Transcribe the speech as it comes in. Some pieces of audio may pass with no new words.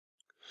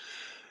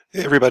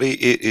Hey everybody,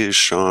 it is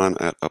Sean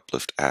at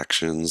Uplift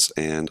Actions,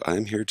 and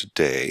I'm here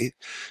today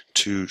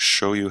to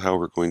show you how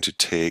we're going to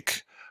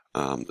take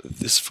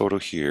this photo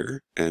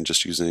here and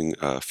just using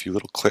a few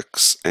little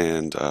clicks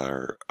and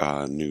our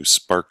new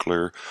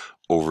sparkler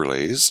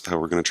overlays, how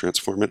we're going to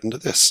transform it into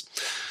this.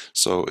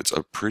 So it's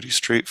a pretty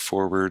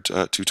straightforward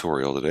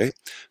tutorial today.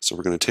 So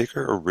we're going to take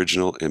our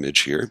original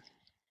image here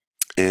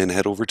and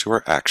head over to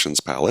our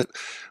Actions palette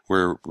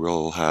where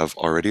we'll have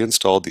already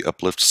installed the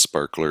Uplift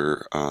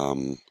Sparkler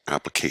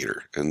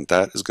applicator, and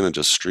that is going to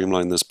just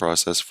streamline this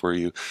process for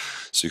you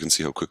so you can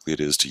see how quickly it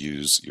is to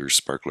use your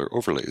sparkler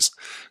overlays.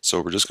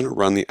 So we're just going to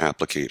run the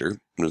applicator,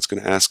 and it's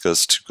going to ask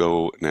us to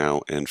go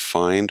now and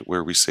find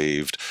where we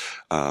saved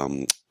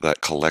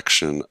that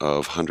collection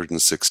of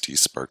 160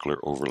 sparkler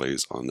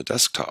overlays on the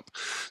desktop.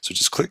 So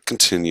just click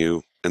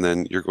continue, and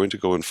then you're going to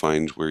go and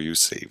find where you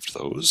saved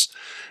those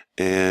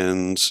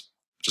and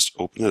just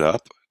open it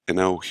up. And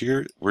now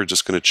here we're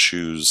just going to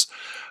choose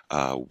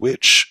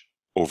which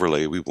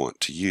overlay we want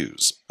to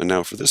use. And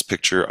now for this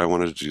picture, I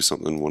wanted to do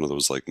something, one of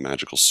those like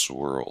magical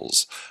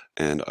swirls.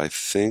 And I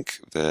think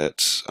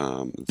that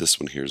this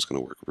one here is going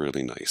to work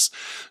really nice.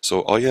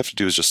 So all you have to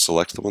do is just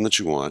select the one that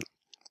you want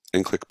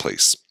and click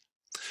place.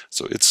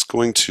 So it's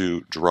going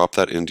to drop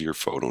that into your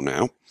photo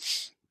now.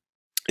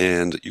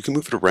 And you can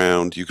move it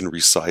around, you can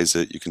resize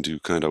it, you can do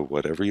kind of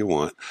whatever you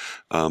want,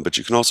 but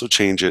you can also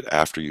change it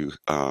after you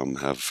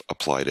have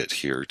applied it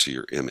here to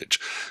your image.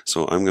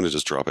 So I'm going to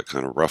just drop it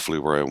kind of roughly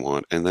where I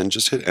want, and then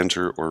just hit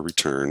enter or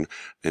return,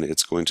 and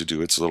it's going to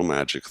do its little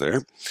magic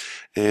there.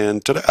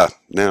 And ta-da!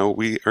 Now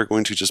we are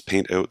going to just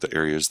paint out the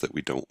areas that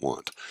we don't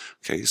want.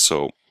 Okay,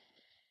 so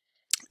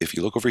if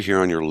you look over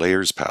here on your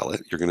layers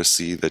palette, you're going to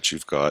see that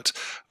you've got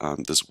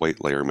this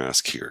white layer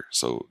mask here.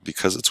 So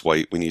because it's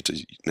white, we need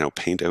to now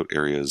paint out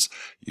areas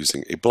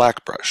using a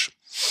black brush.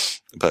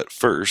 But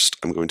first,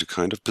 I'm going to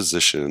kind of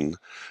position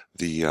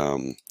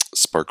the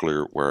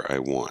sparkler where I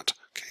want.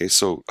 Okay,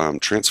 so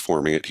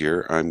transforming it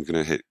here, I'm going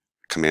to hit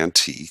Command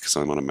T because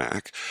I'm on a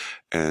Mac,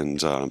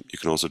 and you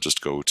can also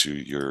just go to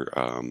your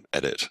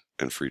edit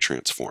and free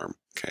transform.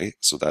 Okay,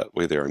 so that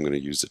way there I'm going to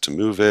use it to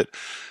move it,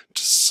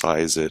 to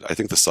size it. I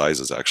think the size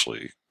is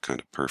actually kind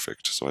of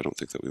perfect, so I don't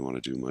think that we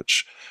want to do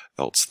much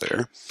else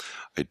there.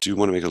 I do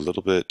want to make it a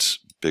little bit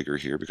bigger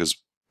here because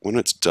when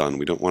it's done,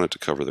 we don't want it to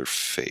cover their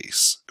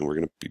face. And we're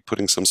going to be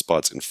putting some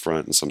spots in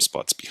front and some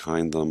spots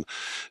behind them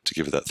to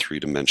give it that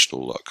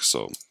three-dimensional look.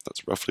 So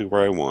that's roughly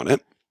where I want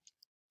it.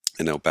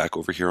 And now back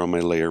over here on my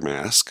layer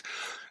mask,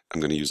 I'm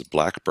going to use a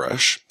black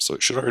brush. So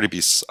it should already be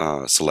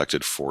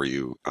selected for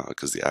you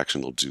because the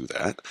action will do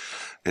that.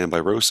 And by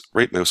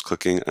right mouse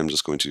clicking, I'm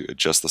just going to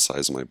adjust the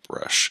size of my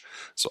brush.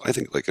 So I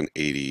think like an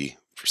 80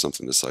 for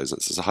something this size.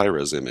 This is a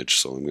high-res image,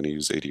 so I'm going to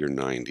use 80 or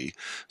 90.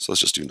 So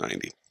let's just do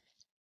 90.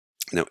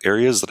 Now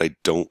areas that I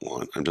don't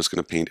want, I'm just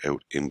going to paint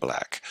out in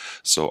black.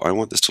 So I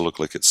want this to look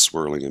like it's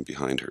swirling in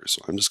behind her.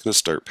 So I'm just going to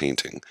start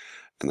painting,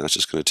 and that's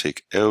just going to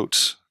take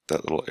out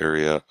that little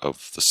area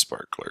of the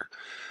sparkler.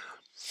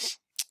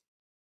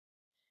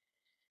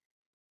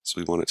 So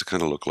we want it to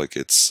kind of look like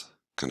it's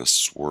kind of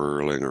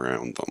swirling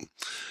around them.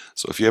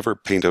 So if you ever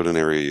paint out an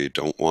area you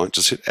don't want,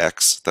 just hit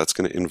X. That's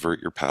going to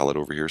invert your palette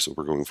over here. So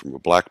we're going from a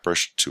black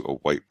brush to a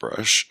white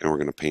brush, and we're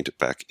going to paint it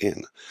back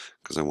in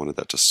because I wanted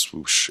that to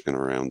swoosh in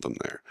around them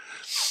there.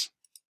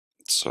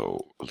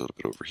 So a little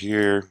bit over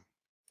here.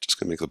 Just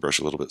going to make the brush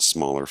a little bit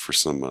smaller for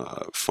some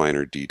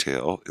finer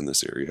detail in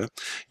this area.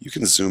 You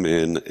can zoom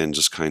in and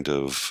just kind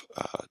of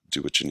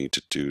do what you need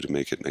to do to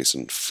make it nice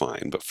and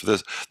fine. But for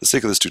the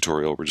sake of this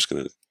tutorial, we're just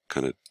going to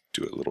kind of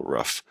do it a little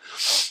rough.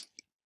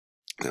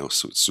 Now,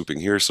 so it's swooping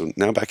here. So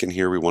now back in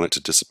here, we want it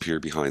to disappear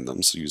behind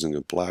them. So using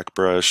a black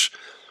brush,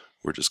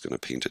 we're just going to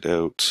paint it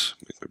out,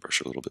 make my brush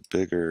a little bit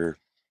bigger.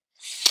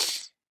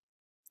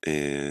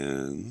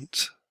 And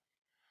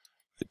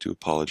I do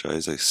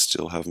apologize, I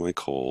still have my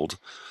cold.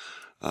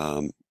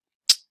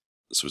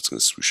 So it's going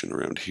to swoosh in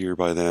around here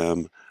by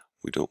them.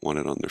 We don't want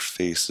it on their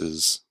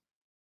faces.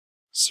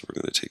 So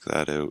we're going to take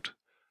that out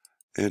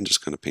and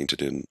just kind of paint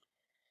it in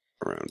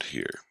around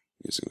here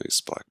using a nice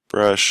black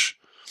brush.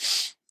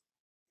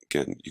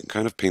 Again, you can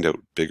kind of paint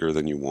out bigger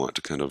than you want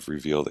to kind of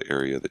reveal the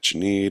area that you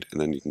need, and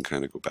then you can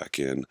kind of go back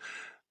in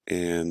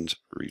and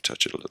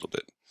retouch it a little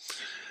bit.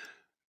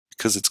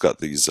 Because it's got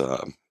these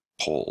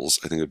poles,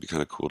 I think it'd be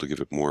kind of cool to give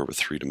it more of a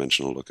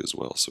three-dimensional look as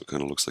well. So it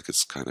kind of looks like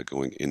it's kind of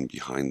going in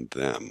behind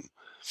them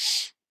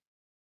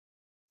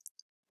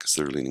because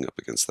they're leaning up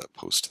against that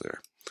post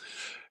there.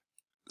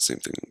 Same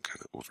thing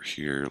kind of over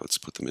here. Let's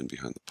put them in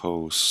behind the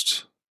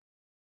post.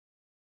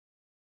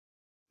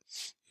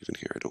 Even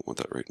here, I don't want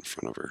that right in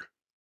front of her.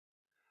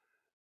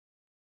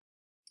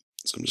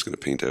 So I'm just going to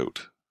paint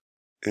out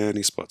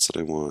any spots that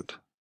I want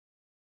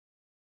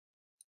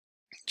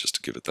just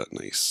to give it that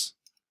nice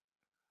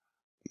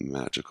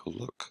magical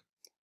look.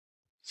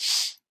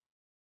 So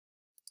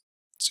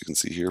you can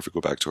see here, if we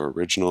go back to our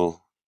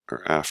original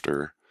or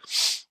after,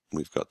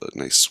 we've got that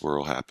nice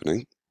swirl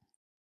happening.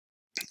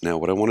 Now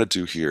what I want to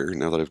do here,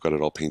 now that I've got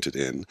it all painted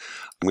in,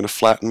 I'm going to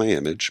flatten my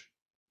image,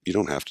 You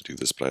don't have to do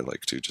this, but I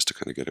like to just to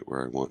kind of get it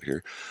where I want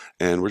here.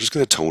 And we're just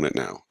going to tone it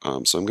now.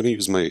 So I'm going to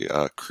use my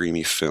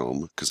creamy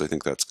film because I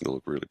think that's going to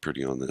look really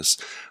pretty on this.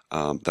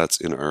 That's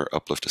in our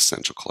Uplift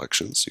Essential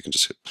collection. So you can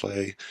just hit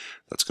play.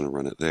 That's going to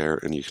run it there.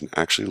 And you can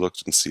actually look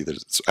and see that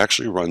it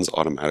actually runs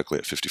automatically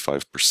at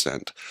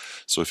 55%.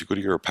 So if you go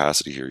to your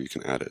opacity here, you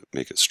can add it,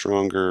 make it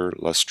stronger,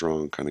 less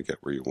strong, kind of get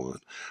where you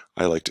want.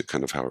 I liked it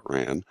kind of how it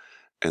ran.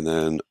 And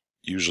then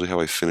usually how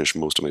I finish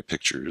most of my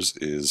pictures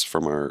is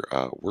from our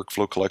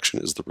workflow collection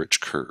is the rich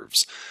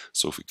curves.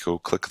 So if we go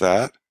click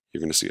that,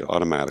 you're going to see it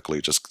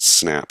automatically just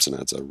snaps and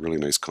adds a really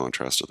nice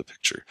contrast to the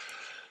picture.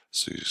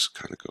 So you just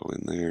kind of go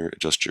in there,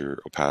 adjust your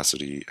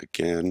opacity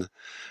again,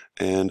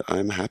 and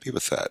I'm happy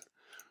with that.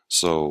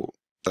 So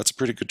that's a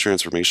pretty good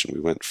transformation.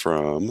 We went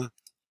from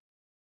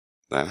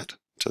that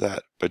to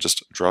that by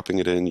just dropping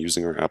it in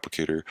using our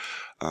applicator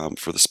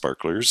for the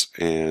sparklers.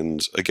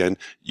 And again,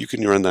 you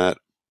can run that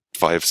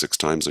 5, 6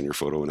 times on your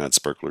photo and add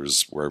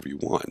sparklers wherever you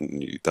want.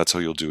 And that's how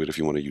you'll do it if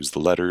you want to use the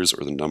letters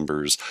or the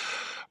numbers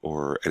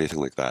or anything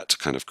like that to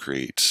kind of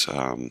create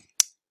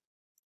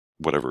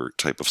whatever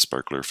type of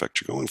sparkler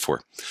effect you're going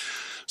for.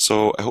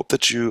 So I hope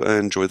that you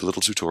enjoyed the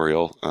little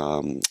tutorial.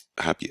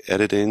 Happy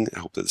editing. I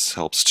hope this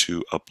helps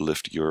to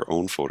uplift your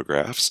own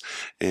photographs.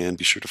 And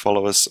be sure to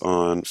follow us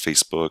on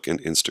Facebook and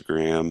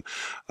Instagram.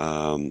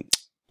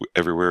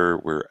 Everywhere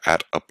we're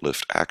at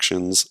Uplift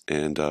Actions,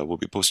 and we'll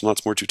be posting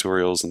lots more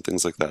tutorials and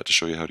things like that to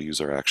show you how to use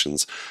our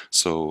actions.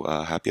 So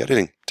happy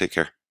editing. Take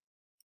care.